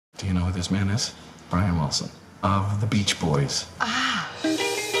Do you know who this man is? Brian Wilson, of the Beach Boys. Ah. If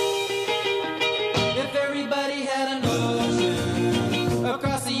everybody had an ocean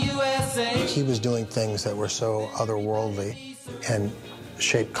across the USA. He was doing things that were so otherworldly and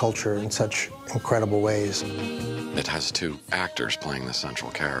shaped culture in such incredible ways. It has two actors playing the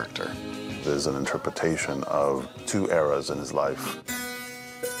central character. There's an interpretation of two eras in his life.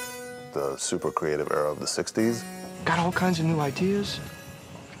 The super creative era of the 60s. Got all kinds of new ideas,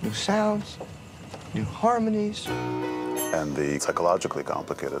 new sounds, new harmonies. And the psychologically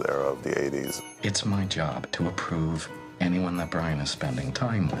complicated era of the 80s. It's my job to approve anyone that Brian is spending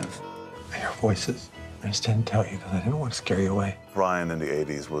time with. I hear voices. I just didn't tell you because I didn't want to scare you away. Brian in the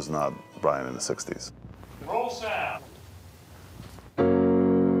 80s was not Brian in the 60s. Roll sound.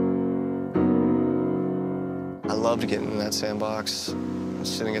 I loved getting in that sandbox,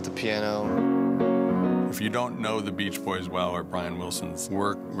 sitting at the piano. If you don't know the Beach Boys well or Brian Wilson's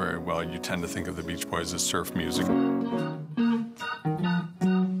work very well, you tend to think of the Beach Boys as surf music.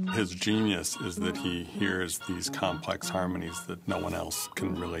 His genius is that he hears these complex harmonies that no one else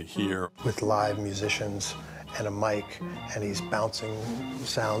can really hear. With live musicians and a mic, and he's bouncing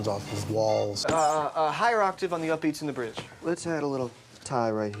sounds off his walls. A higher octave on the upbeats in the bridge. Let's add a little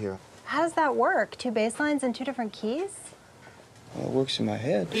tie right here. How does that work? Two bass lines and two different keys? Well, it works in my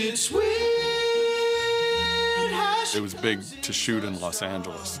head. It's sweet. It was big to shoot in Los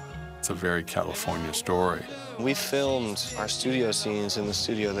Angeles. It's a very California story. We filmed our studio scenes in the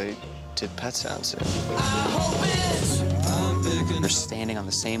studio they did Pet Sounds in. They're standing on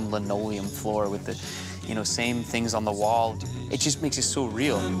the same linoleum floor with the, same things on the wall. It just makes it so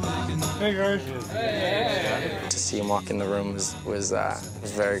real. Hey, guys. To see him walk in the room was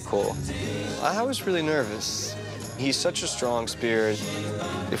very cool. I was really nervous. He's such a strong spirit.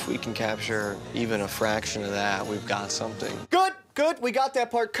 If we can capture even a fraction of that, we've got something. Good, good, we got that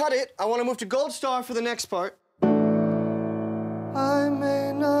part. Cut it. I want to move to Gold Star for the next part. I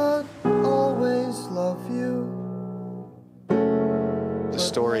may not always love you. The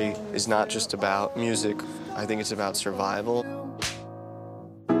story is not just about music. I think it's about survival.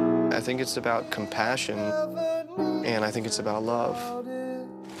 I think it's about compassion, and I think it's about love.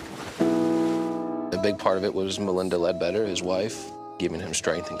 A big part of it was Melinda Ledbetter, his wife, giving him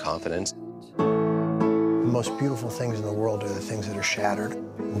strength and confidence. The most beautiful things in the world are the things that are shattered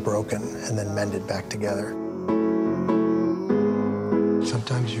and broken and then mended back together.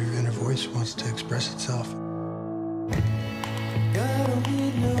 Sometimes your inner voice wants to express itself.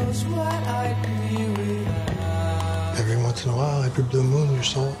 Every once in a while, every blue moon, your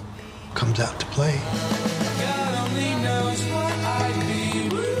soul comes out to play. God only knows what